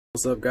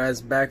What's up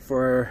guys, back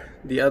for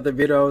the other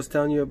video I was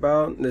telling you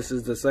about. This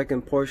is the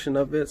second portion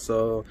of it,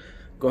 so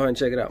go ahead and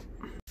check it out.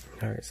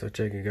 Alright, so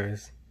check it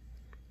guys.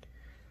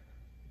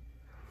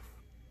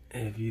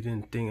 If you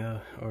didn't think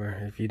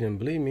or if you didn't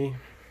believe me,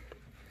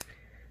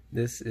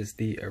 this is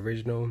the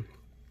original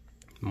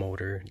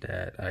motor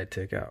that I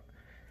took out.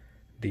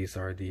 These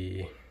are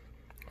the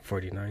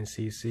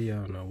 49cc. I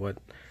don't know what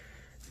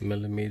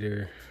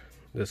millimeter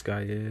this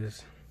guy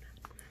is.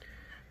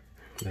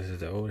 This is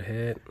the old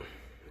head.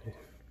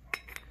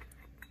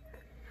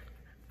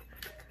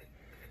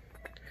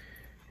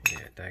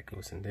 Yeah, that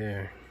goes in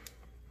there.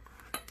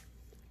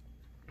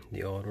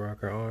 The old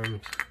rocker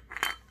arms.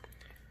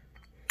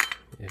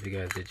 If you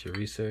guys did your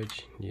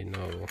research, you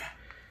know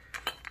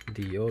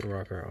the old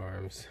rocker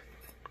arms,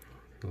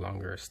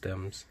 longer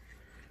stems.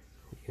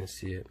 You can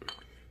see it.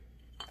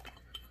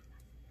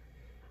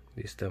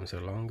 These stems are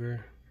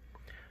longer.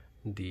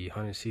 The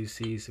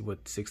 100cc's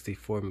with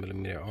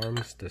 64mm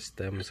arms, the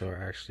stems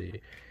are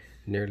actually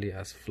nearly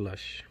as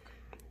flush.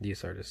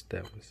 These are the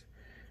stems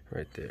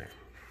right there.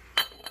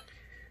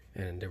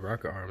 And the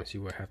rocker arms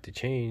you will have to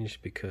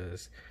change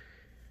because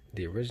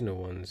the original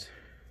ones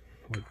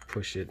would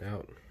push it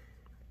out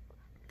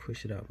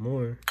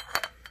more.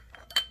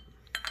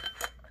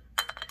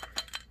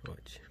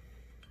 Watch.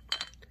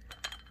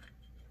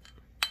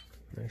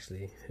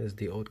 Actually, here's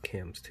the old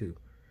cams too.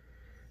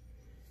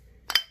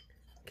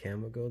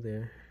 Cam will go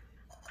there.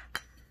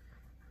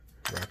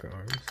 Rocker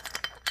arms.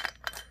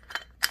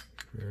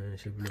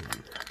 Should be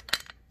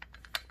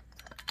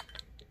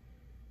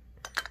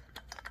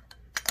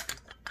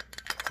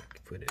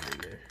put it in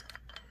there.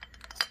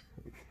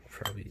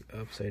 Probably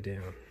upside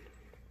down.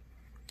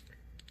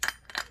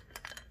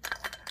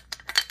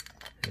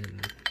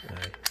 And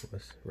I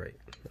was right,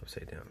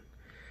 upside down.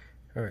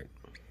 Alright,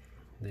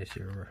 there's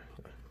your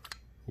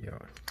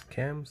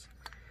cams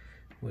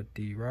with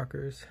the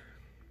rockers.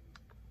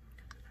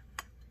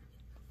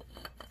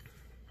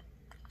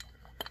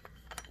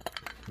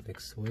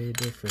 Looks way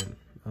different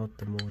out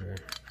the motor.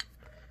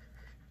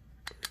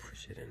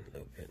 Push it in a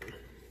little bit.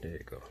 There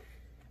you go.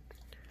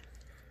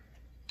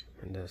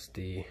 And that's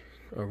the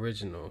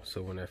original.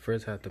 So when I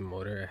first had the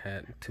motor, I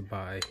had to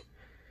buy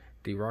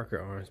the rocker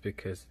arms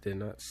because it did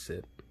not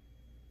sit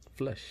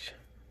flush.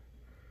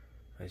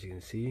 As you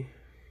can see,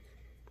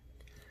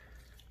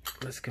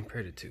 let's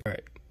compare the two.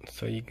 Alright,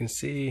 so you can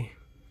see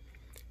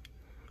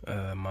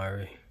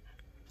my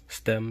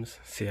stems.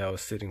 See how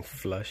it's sitting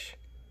flush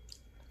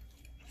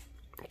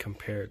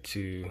compared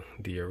to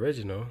the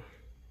original.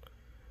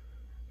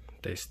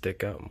 They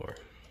stick out more.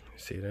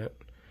 See that?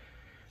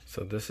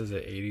 So this is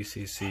a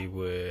 80cc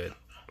with,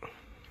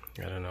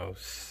 I don't know,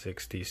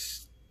 60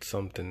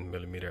 something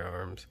millimeter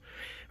arms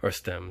or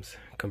stems,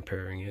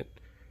 comparing it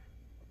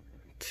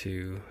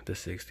to the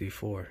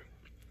 64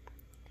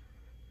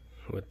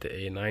 with the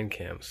A9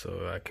 cam.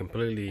 So I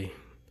completely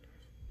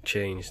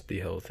changed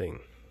the whole thing.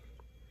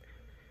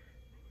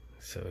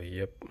 So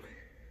yep,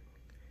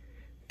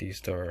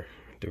 these are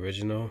the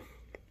original.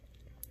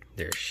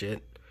 They're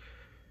shit.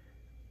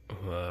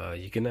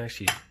 You can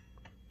actually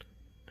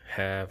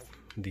have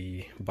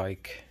the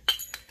bike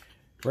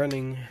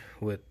running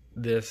with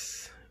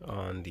this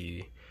on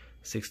the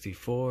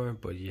 64,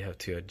 but you have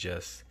to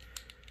adjust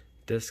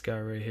this guy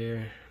right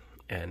here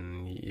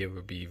and it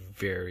would be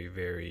very,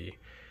 very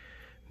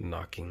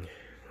knocking,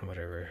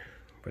 whatever.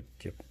 But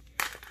yep,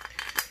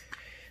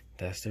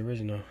 that's the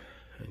original,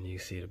 and you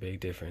see the big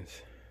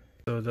difference.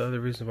 So the other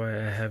reason why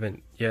I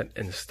haven't yet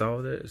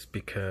installed it is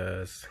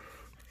because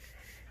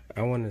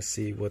I want to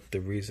see what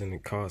the reason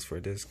it caused for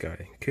this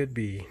guy. Could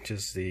be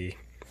just the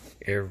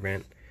air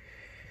vent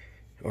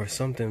or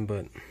something,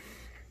 but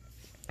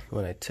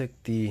when I took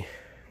the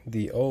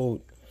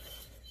old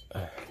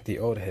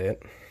head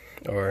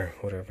or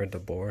whatever, the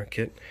bore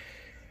kit,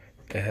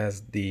 it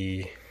has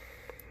the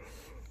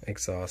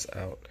exhaust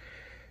out.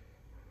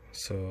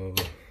 So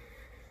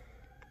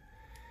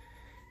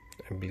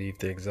I believe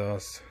the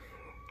exhaust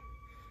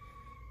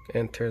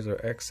enters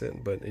or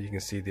exit, but you can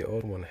see the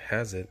old one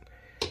has it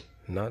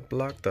not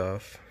blocked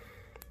off,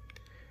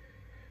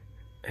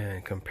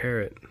 and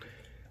compare it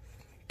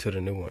to the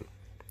new one.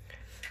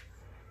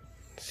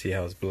 See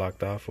how it's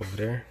blocked off over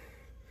there?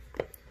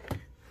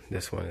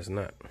 This one is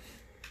not.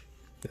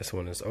 This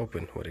one is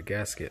open with a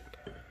gasket.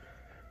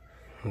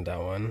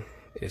 That one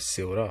is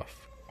sealed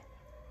off.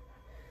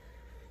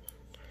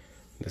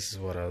 This is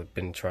what I've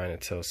been trying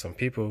to tell some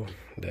people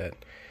that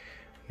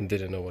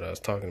didn't know what I was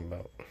talking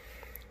about.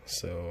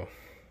 So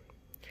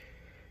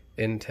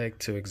intake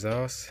to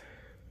exhaust,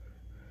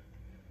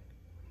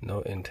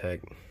 no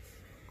intake,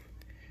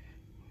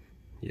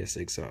 yes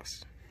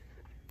exhaust.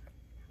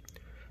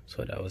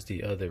 So that was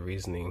the other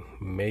reasoning,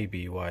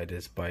 maybe why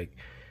this bike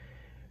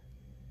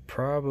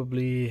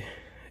probably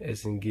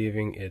isn't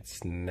giving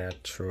its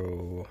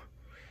natural,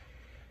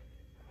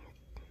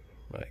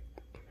 like,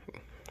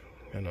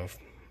 I don't know,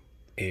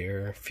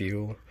 air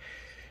fuel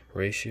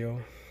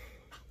ratio.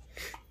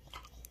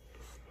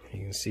 You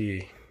can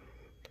see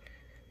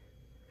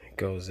it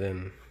goes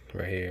in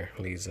right here,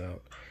 leads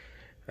out,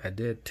 I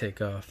did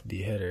take off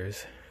the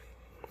headers.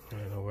 I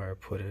don't know where I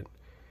put it,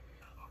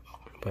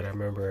 but I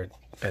remember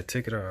I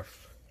took it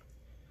off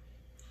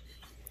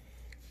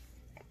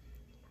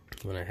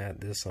when I had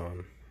this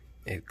on.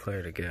 It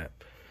cleared a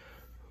gap,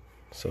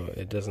 so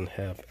it doesn't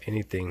have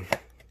anything,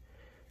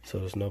 so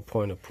there's no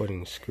point of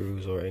putting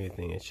screws or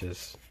anything. It's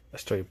just a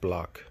straight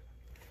block.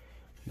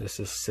 This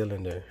is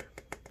cylinder.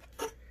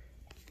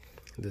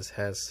 This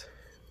has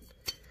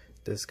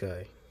this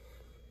guy.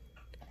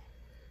 You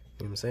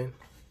know what I'm saying?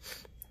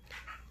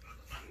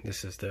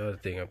 This is the other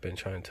thing I've been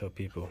trying to tell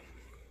people,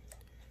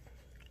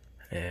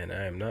 and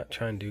I am not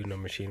trying to do no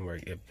machine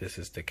work. If this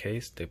is the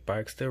case, the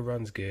bike still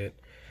runs good.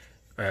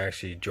 I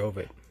actually drove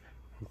it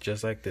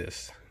just like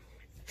this.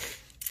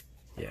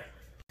 Yeah.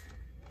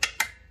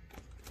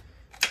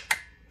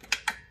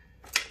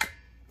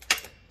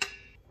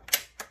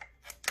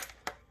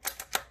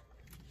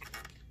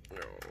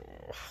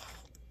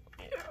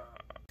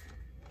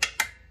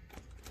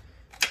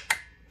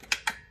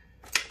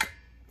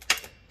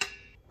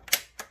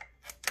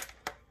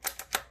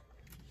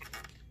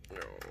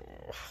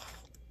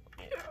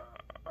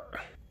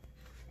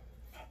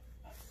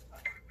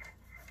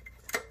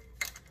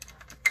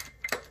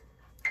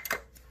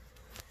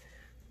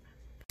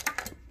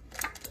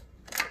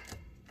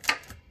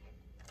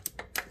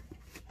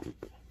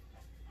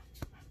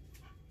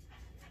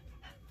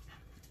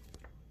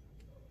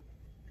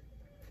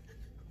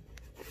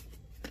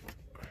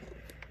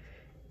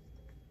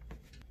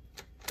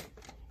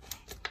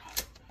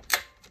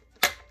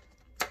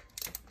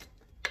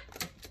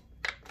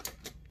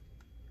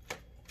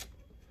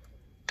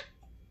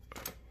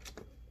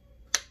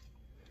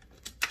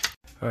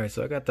 Alright,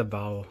 so I got the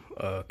valve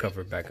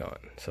cover back on.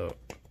 So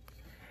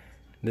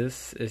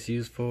this is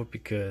useful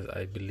because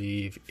I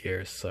believe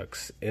air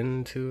sucks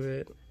into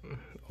it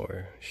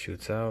or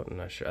shoots out. I'm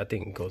not sure. I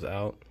think it goes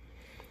out.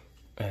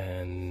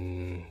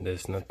 And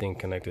there's nothing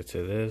connected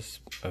to this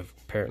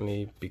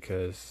apparently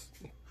because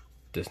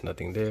there's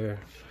nothing there.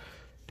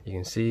 You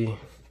can see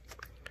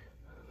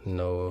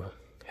no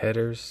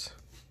headers.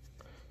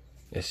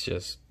 It's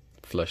just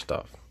flushed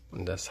off.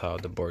 And that's how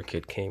the board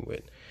kit came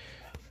with.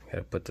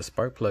 Gotta put the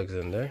spark plugs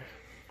in there,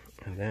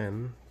 and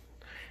then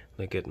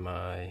look at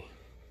my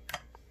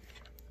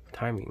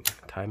timing.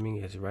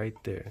 Timing is right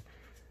there.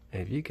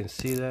 And if you can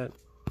see that,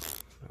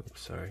 oops,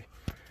 sorry,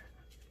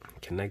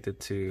 connected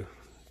to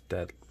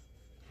that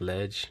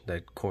ledge,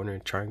 that corner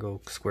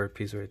triangle square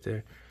piece right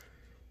there.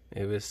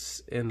 If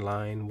it's in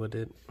line with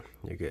it,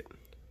 you're good.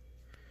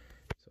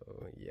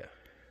 So yeah,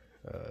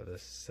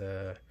 let's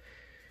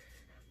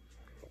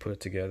put it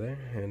together,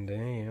 and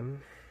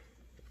then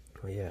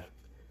yeah.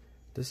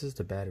 This is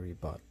the battery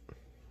bot.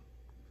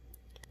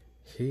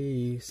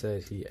 He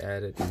said he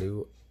added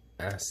new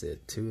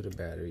acid to the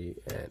battery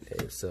and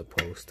it's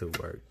supposed to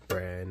work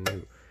brand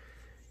new.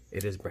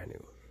 It is brand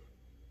new,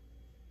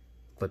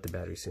 but the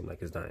battery seems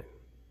like it's dying.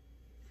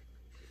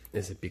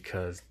 Is it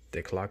because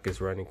the clock is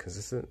running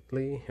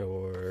consistently,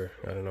 or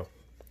I don't know?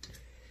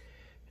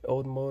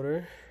 Old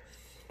motor,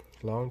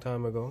 long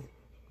time ago.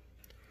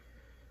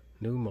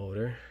 New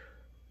motor,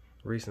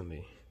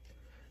 recently.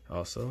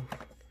 Also,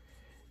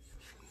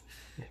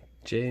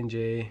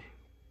 J&J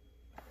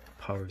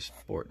Power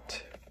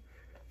Sport.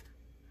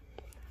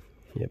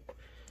 Yep.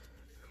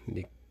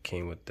 It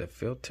came with the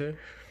filter,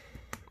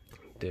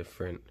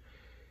 different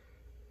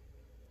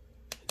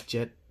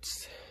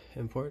jets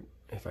import.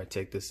 If I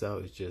take this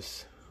out, it's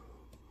just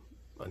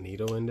a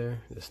needle in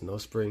there. There's no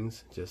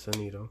springs, just a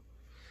needle.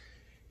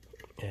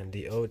 And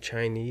the old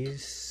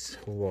Chinese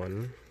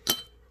one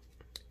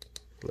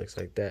looks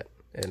like that,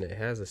 and it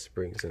has the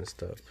springs and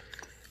stuff.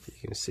 You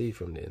can see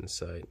from the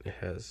inside it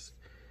has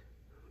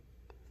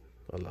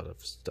a lot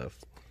of stuff.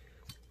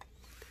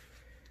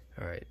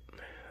 All right,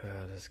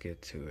 let's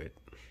get to it.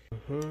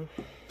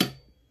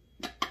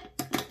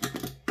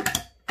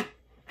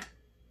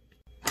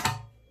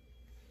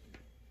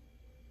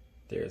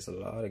 There's a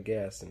lot of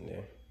gas in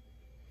there.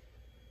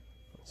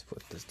 Let's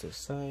put this to the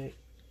side.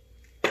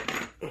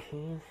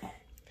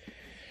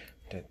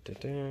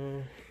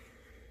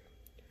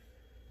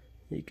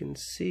 You can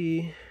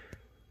see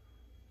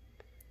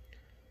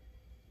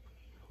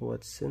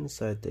what's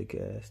inside the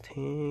gas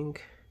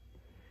tank.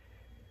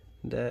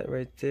 That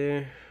right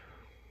there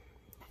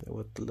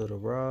with the little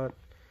rod,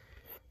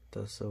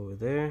 that's over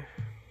there.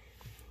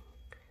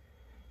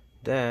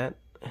 That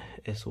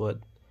is what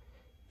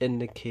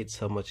indicates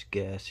how much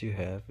gas you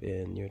have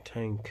in your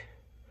tank,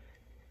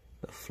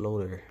 the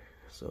floater.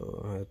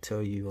 So I'll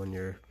tell you on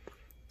your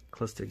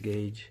cluster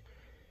gauge,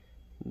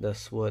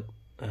 that's what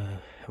how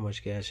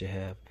much gas you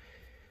have.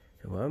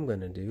 And what I'm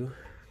gonna do,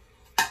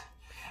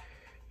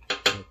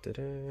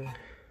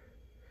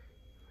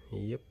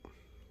 yep,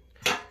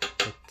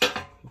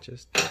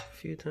 just a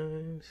few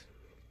times,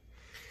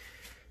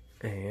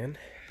 and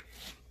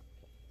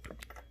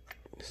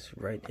it's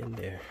right in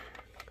there.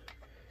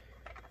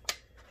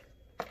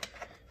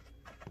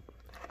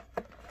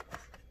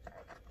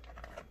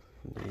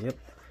 Yep,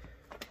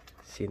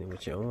 seen it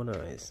with your own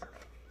eyes.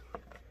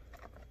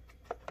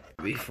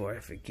 Before I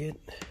forget,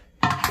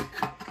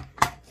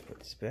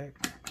 back.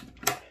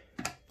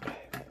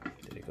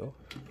 There you go.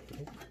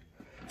 Nope.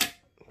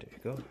 There you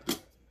go.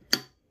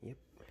 Yep.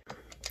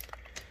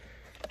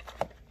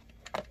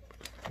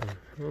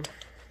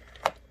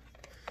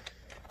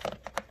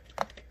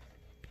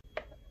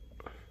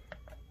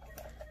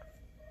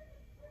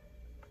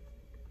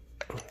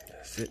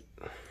 That's it.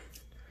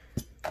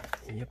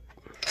 Yep.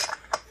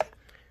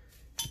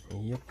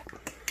 Yep.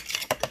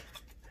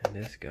 And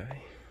this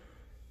guy.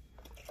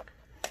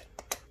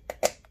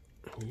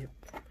 Yep.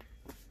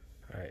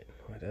 Alright,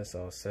 well, that's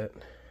all set.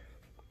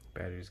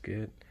 Battery's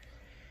good.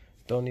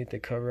 Don't need the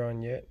cover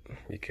on yet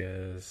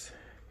because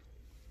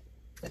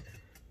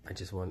I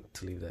just want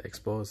to leave that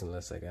exposed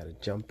unless I gotta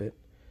jump it.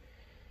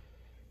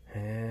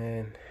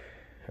 And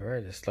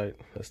alright,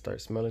 let's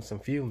start smelling some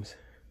fumes.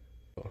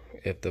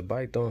 If the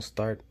bike don't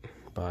start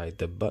by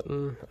the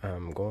button,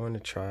 I'm going to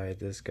try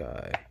this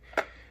guy.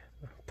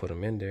 Put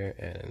him in there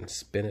and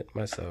spin it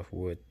myself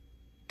with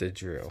the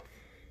drill.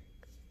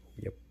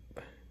 Yep.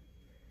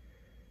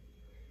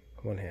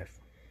 1/2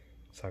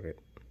 socket.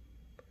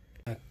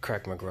 I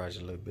cracked my garage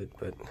a little bit,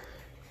 but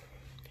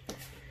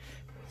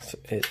so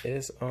it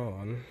is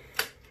on.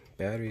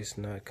 Battery's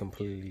not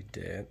completely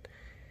dead,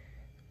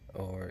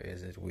 or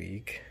is it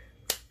weak?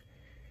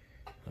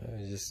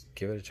 Just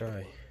give it a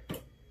try.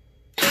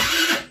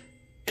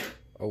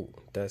 Oh,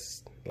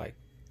 that's like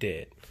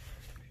dead.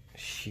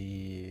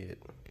 Shit.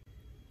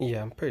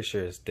 Yeah, I'm pretty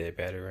sure it's dead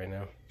battery right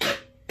now.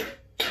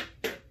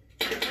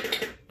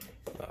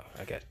 Oh,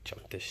 I gotta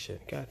jump this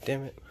shit. God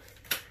damn it.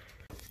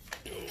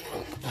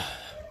 Oh my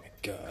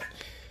god.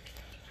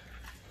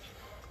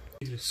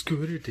 The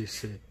scooter, they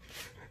said.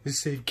 They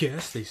said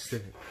gas, they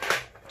said.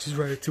 Just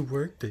ride it to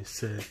work, they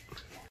said.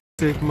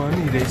 Save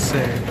money, they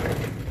said.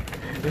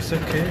 It's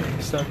okay,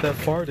 it's not that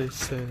far, they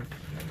said.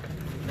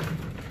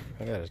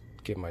 I gotta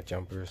get my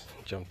jumpers,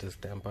 jump this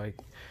damn bike.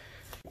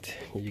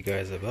 You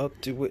guys are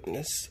about to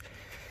witness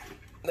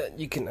that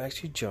you can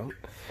actually jump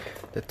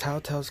the TAO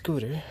TAO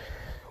scooter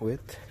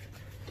with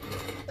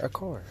a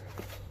car.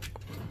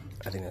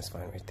 I think that's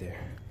fine right there.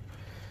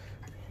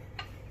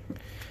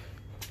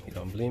 You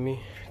don't believe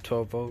me?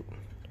 12 volt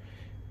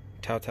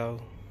TAO TAO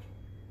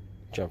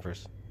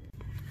jumpers.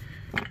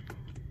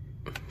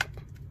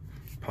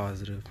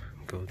 Positive,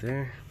 go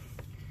there.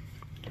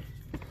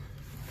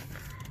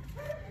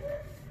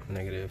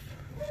 Negative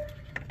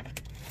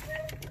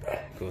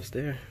goes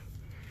there.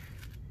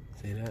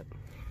 See that?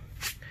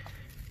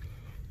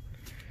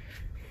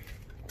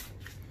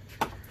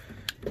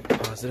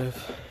 Positive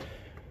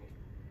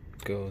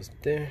goes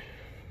there.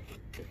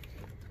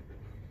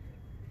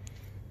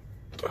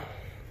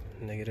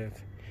 Negative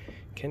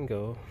can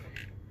go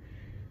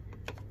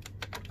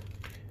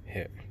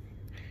here.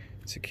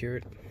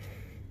 Secured.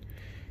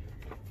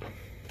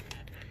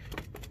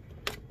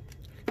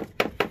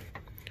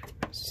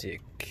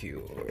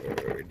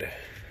 Secured.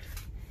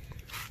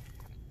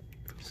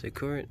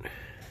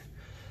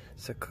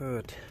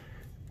 Secured.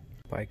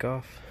 Bike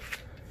off.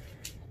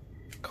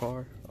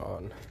 Car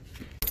on.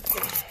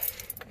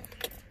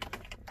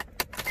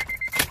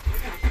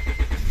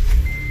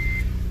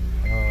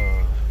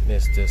 Oh,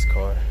 missed this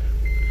car.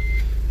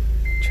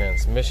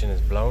 Transmission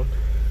is blown.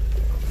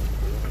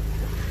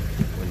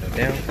 Window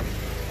down.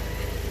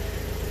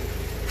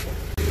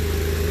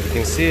 You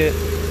can see it.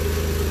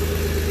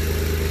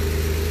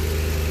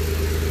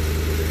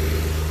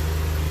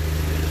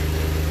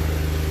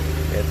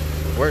 It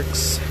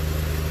works.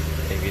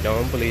 If you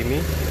don't believe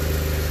me,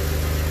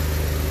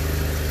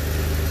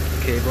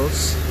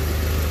 cables,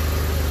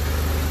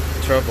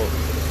 trouble,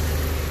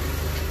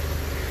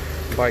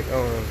 bike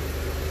on.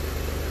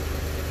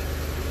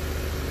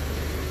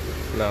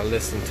 Now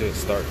listen to it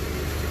start.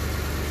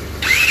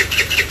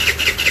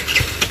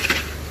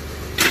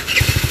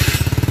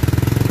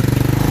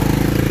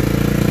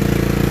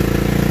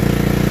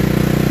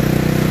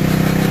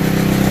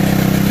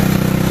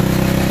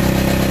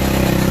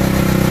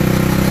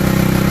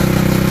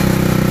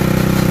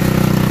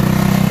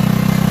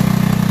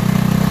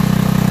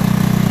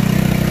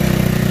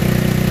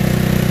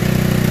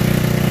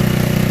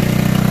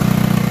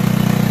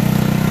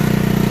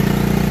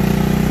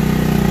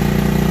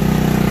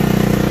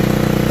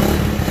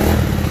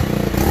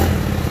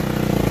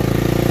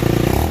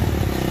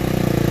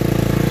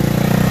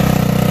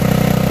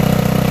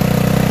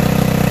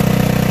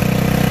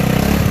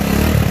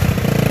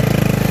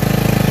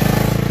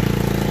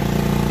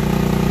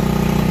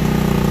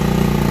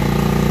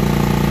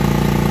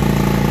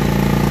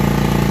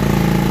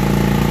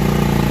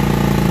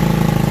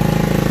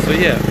 So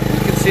yeah, you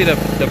can see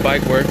the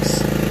bike works.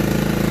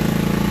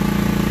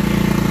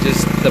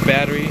 Just the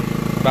battery,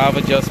 valve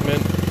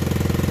adjustment.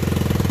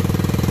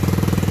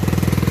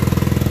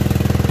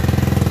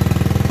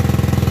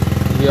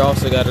 You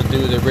also got to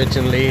do the rich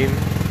and lean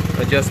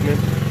adjustment.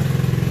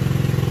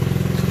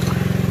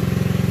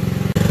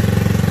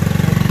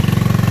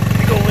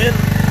 Go in.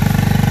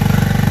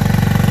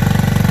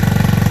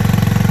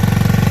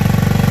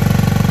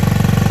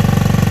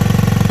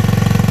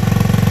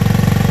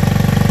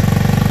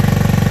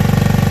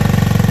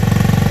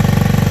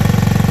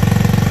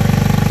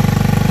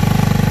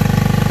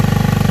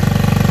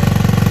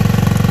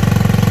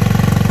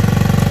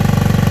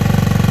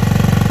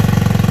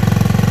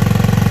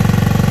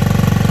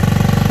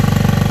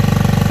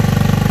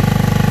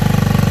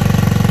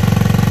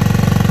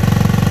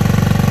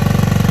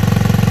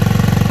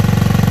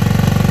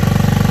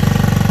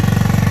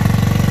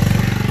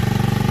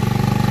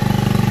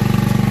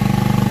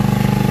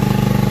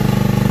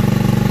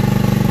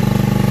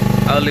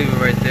 I'll leave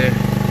it right there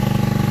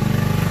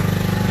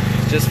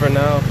just for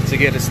now to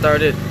get it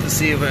started, to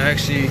see if it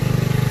actually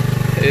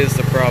is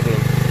the problem.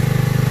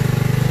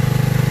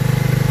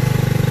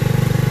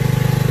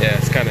 Yeah,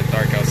 it's kind of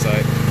dark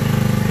outside.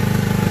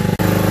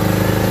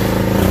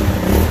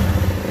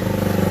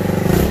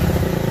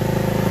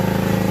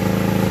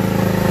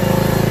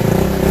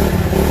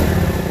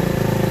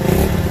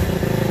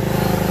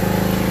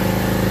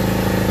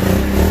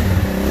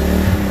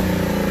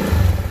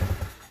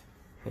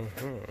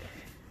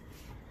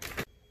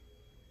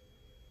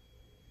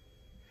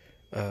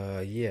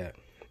 Yeah,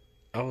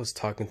 I was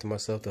talking to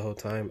myself the whole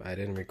time. I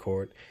didn't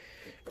record,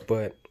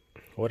 but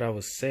what I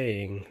was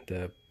saying,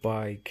 the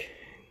bike,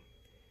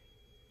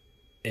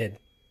 it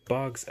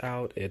bogs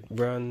out, it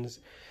runs.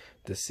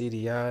 The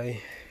CDI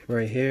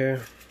right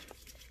here,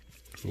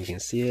 you can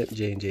see it,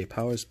 J&J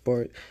Power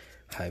Sport,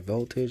 high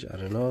voltage, I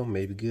don't know,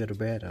 maybe good or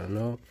bad, I don't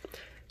know.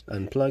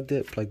 Unplugged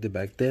it, plugged it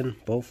back in,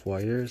 both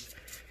wires.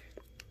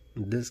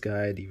 This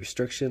guy, the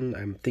restriction,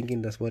 I'm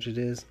thinking that's what it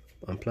is.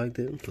 Unplugged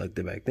it, plugged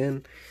it back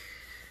in.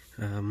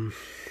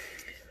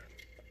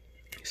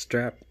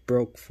 Strap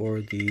broke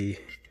for the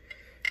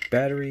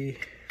battery.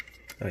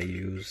 I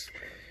use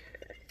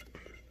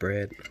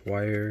bread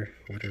wire,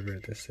 whatever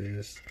this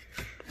is.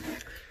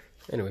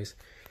 Anyways,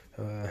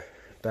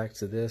 back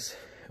to this.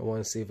 I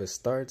want to see if it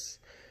starts.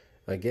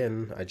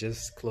 Again, I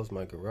just closed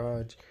my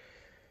garage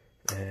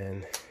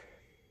and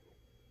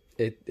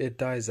it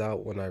dies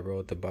out when I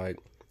rode the bike.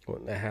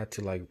 When I had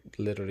to like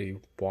literally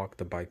walk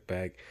the bike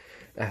back,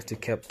 I have to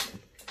kept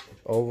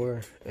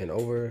over and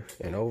over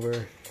and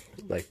over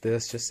like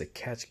this just to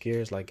catch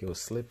gears, like it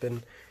was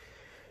slipping.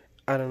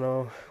 I don't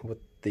know, with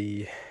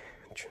the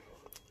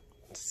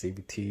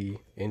CVT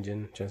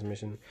engine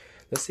transmission.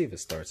 Let's see if it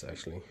starts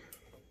actually.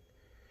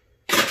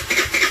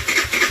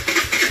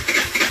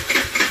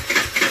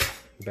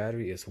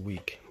 Battery is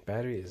weak.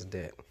 Battery is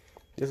dead.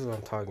 This is what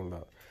I'm talking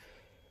about.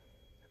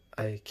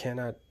 I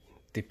cannot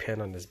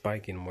depend on this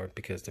bike anymore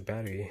because the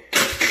battery,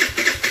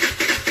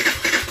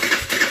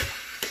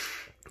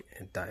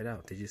 it died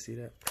out. Did you see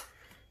that?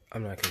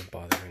 I'm not gonna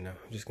bother right now.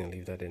 I'm just gonna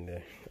leave that in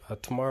there.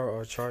 Tomorrow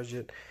I'll charge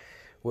it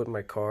with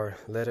my car,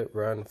 let it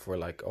run for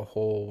like a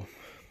whole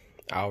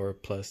hour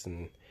plus,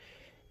 and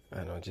I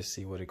don't know, just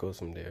see what it goes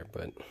from there.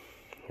 But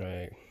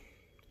right,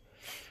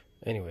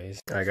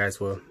 anyways, all right guys,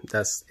 well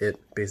that's it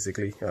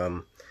basically.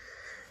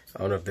 I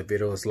don't know if the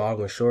video is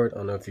long or short. I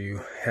don't know if you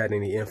had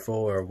any info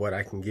or what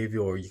I can give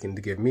you or you can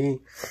give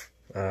me.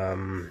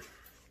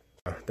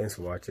 Thanks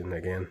for watching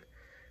again.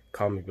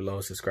 Comment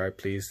below, subscribe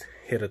please,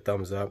 hit a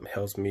thumbs up,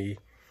 helps me,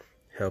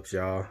 helps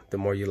y'all. The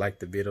more you like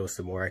the videos,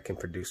 the more I can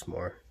produce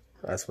more.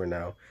 As for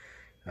now,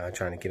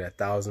 trying to get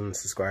 1,000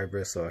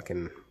 subscribers so I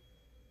can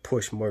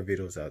push more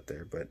videos out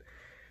there, but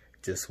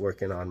just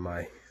working on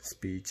my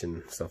speech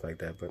and stuff like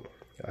that. But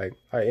all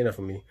right, enough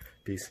of me.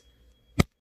 Peace.